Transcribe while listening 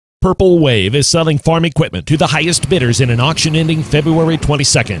Purple Wave is selling farm equipment to the highest bidders in an auction ending February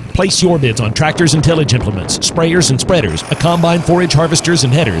 22nd. Place your bids on tractors and tillage implements, sprayers and spreaders, a combine, forage harvesters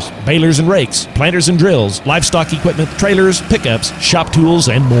and headers, balers and rakes, planters and drills, livestock equipment, trailers, pickups, shop tools,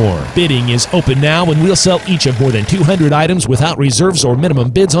 and more. Bidding is open now and we'll sell each of more than 200 items without reserves or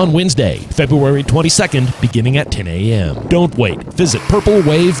minimum bids on Wednesday, February 22nd, beginning at 10 a.m. Don't wait. Visit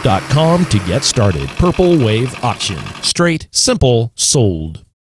purplewave.com to get started. Purple Wave Auction. Straight, simple, sold.